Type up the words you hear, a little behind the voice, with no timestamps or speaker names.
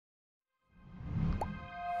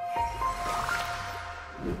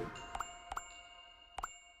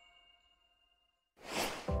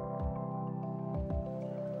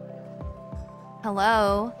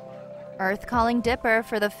Hello? Earth calling Dipper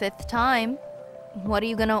for the 5th time. What are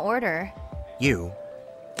you gonna order? You.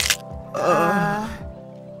 I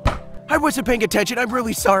wasn't paying attention. I'm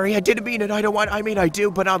really sorry. I didn't mean it. I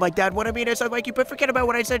do, but not like that. What I mean is, but forget about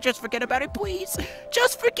what I said. Just forget about it, please.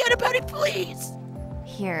 Just forget about it, please.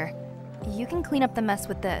 Here, you can clean up the mess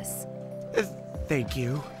with this. Thank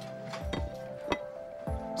you.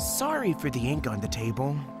 Sorry for the ink on the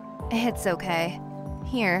table. It's okay.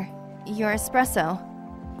 Here, your espresso.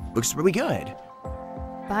 Looks really good.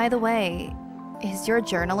 By the way, is your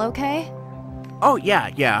journal okay? Oh,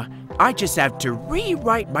 yeah. I just have to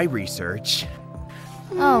rewrite my research.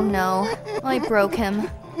 Oh no, I broke him.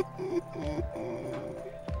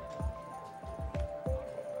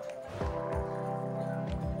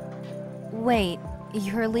 Wait,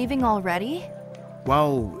 you're leaving already?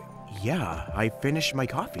 Well, yeah, I finished my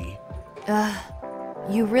coffee.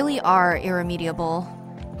 You really are irremediable.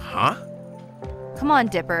 Huh? Come on,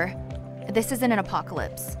 Dipper. This isn't an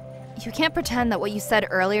apocalypse. You can't pretend that what you said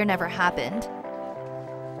earlier never happened.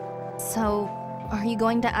 So, are you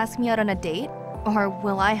going to ask me out on a date? Or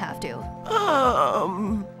will I have to?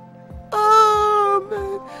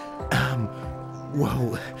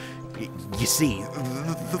 Well, you see,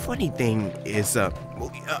 the funny thing is,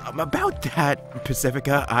 about that,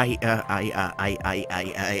 Pacifica,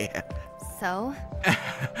 So?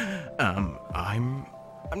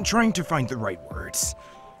 I'm trying to find the right words.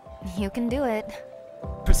 You can do it.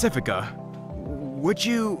 Pacifica, would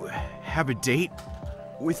you have a date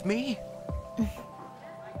with me?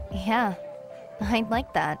 Yeah, I'd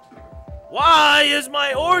like that. Why is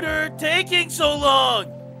my order taking so long?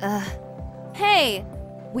 Hey,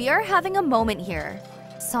 we are having a moment here.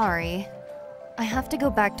 Sorry. I have to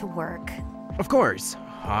go back to work. Of course.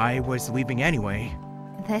 I was leaving anyway.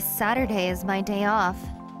 This Saturday is my day off.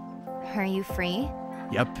 Are you free?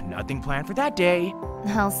 Yep, nothing planned for that day.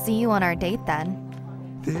 I'll see you on our date then.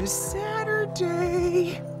 This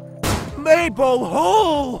Saturday. Mabel,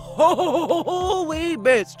 holy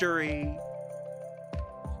mystery.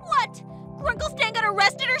 What? Grunklestan got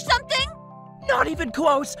arrested or something? Not even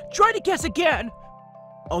close. Try to guess again.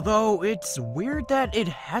 Although it's weird that it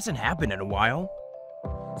hasn't happened in a while.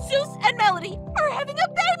 Zeus and Melody are having a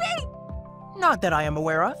baby! Not that I am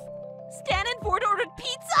aware of. Stan and Ford ordered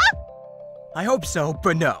pizza? I hope so,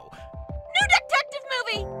 but no. New detective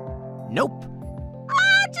movie! Nope.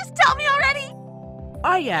 Just tell me already!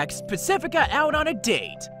 I asked Pacifica out on a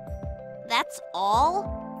date. That's all?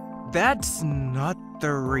 That's not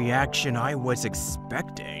the reaction I was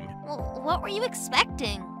expecting. Well, what were you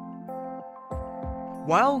expecting?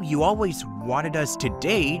 Well, you always wanted us to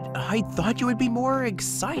date. I thought you would be more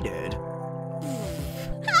excited.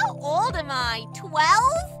 How old am I?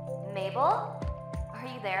 12? Mabel? Are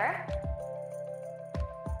you there?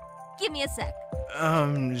 Give me a sec.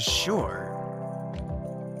 Sure.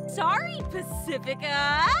 Sorry,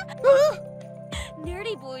 Pacifica.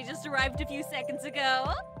 Nerdy boy just arrived a few seconds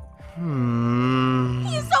ago.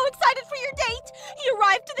 He is so excited for your date. He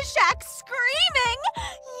arrived to the shack screaming.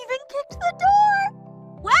 He even kicked the door.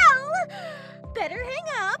 Well, better hang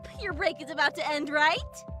up. Your break is about to end,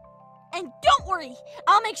 right? And don't worry,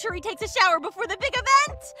 I'll make sure he takes a shower before the big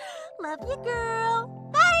event. Love you, girl.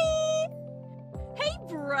 Bye. Hey,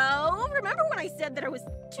 bro. Remember when I said that I was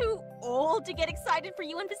too old to get excited for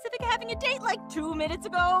you and Pacifica having a date like 2 minutes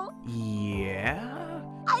ago? Yeah?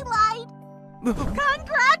 I lied.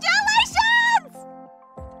 Congratulations!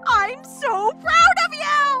 I'm so proud of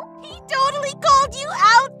you! He totally called you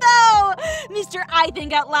out, though! Mr. I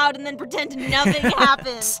think out loud and then pretend nothing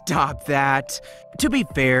happened. Stop that. To be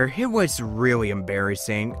fair, it was really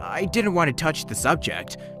embarrassing. I didn't want to touch the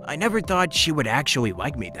subject. I never thought she would actually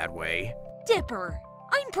like me that way. Dipper,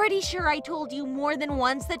 I'm pretty sure I told you more than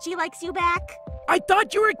once that she likes you back. I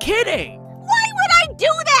thought you were kidding! Why would I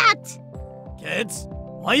do that? Kids,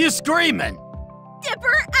 why are you screaming?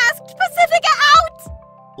 Dipper asked Pacifica out!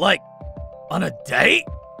 Like, on a date?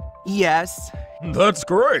 Yes. That's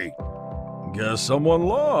great. Guess someone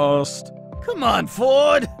lost. Come on,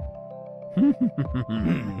 Ford.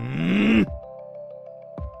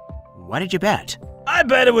 What did you bet? I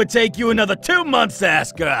bet it would take you another 2 months to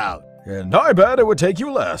ask her out. And I bet it would take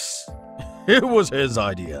you less. It was his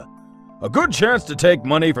idea. A good chance to take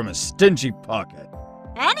money from his stingy pocket.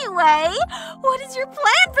 Anyway, what is your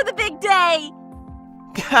plan for the big day?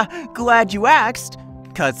 Glad you asked,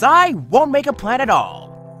 'cause I won't make a plan at all.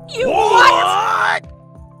 You what?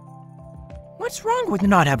 What's wrong with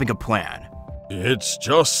not having a plan? It's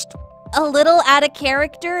just... A little out of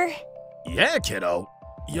character? Yeah, kiddo.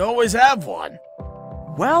 You always have one.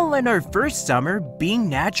 Well, in our first summer, being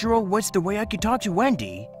natural was the way I could talk to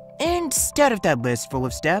Wendy. Instead of that list full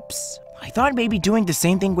of steps, I thought maybe doing the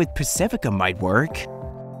same thing with Pacifica might work.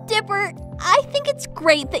 Dipper, I think it's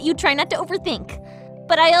great that you try not to overthink.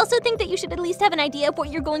 But I also think that you should at least have an idea of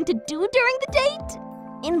what you're going to do during the date.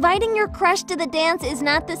 Inviting your crush to the dance is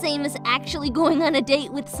not the same as actually going on a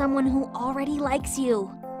date with someone who already likes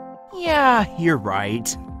you. Yeah, you're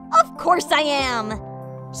right. Of course I am!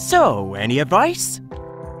 So, any advice?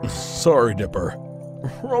 Sorry, Dipper.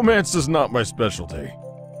 Romance is not my specialty.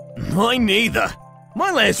 Mine neither.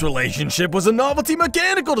 My last relationship was a novelty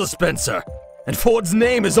mechanical dispenser, and Ford's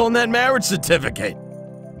name is on that marriage certificate.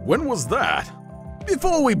 When was that?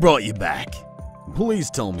 Before we brought you back. Please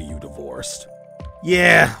tell me you divorced.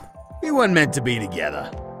 Yeah, we weren't meant to be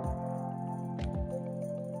together.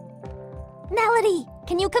 Melody,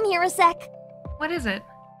 can you come here a sec? What is it?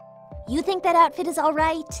 You think that outfit is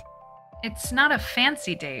alright? It's not a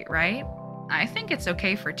fancy date, right? I think it's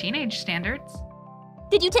okay for teenage standards.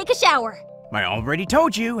 Did you take a shower? I already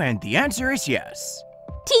told you, and the answer is yes.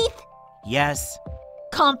 Teeth? Yes.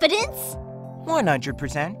 Confidence?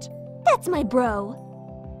 100%. That's my bro.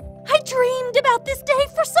 I dreamed about this day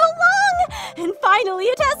for so long, and finally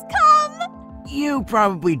it has come! You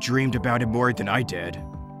probably dreamed about it more than I did.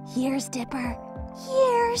 Here's Dipper.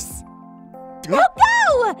 Here's... Now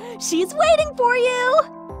go! She's waiting for you!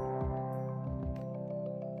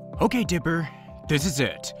 Okay, Dipper, this is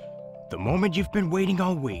it. The moment you've been waiting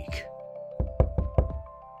all week.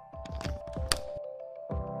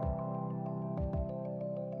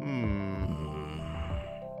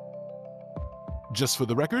 Just for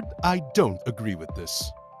the record, I don't agree with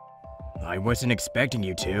this. I wasn't expecting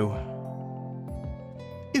you to.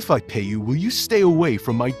 If I pay you, will you stay away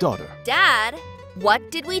from my daughter? Dad,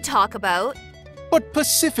 what did we talk about? But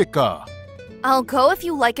Pacifica! I'll go if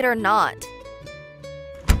you like it or not.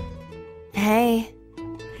 Hey.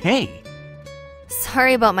 Hey,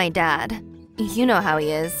 Sorry about my dad. You know how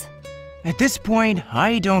he is. at this point,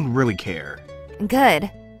 I don't really care. Good.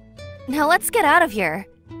 Now let's get out of here.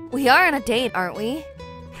 We are on a date, aren't we?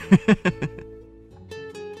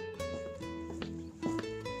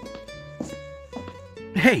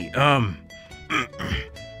 Hey,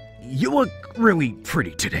 you look really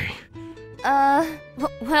pretty today.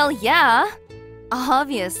 Well, yeah.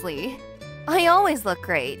 Obviously. I always look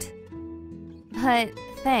great. But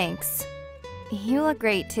thanks. You look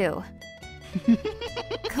great too.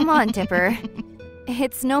 Come on, Dipper.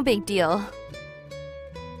 It's no big deal.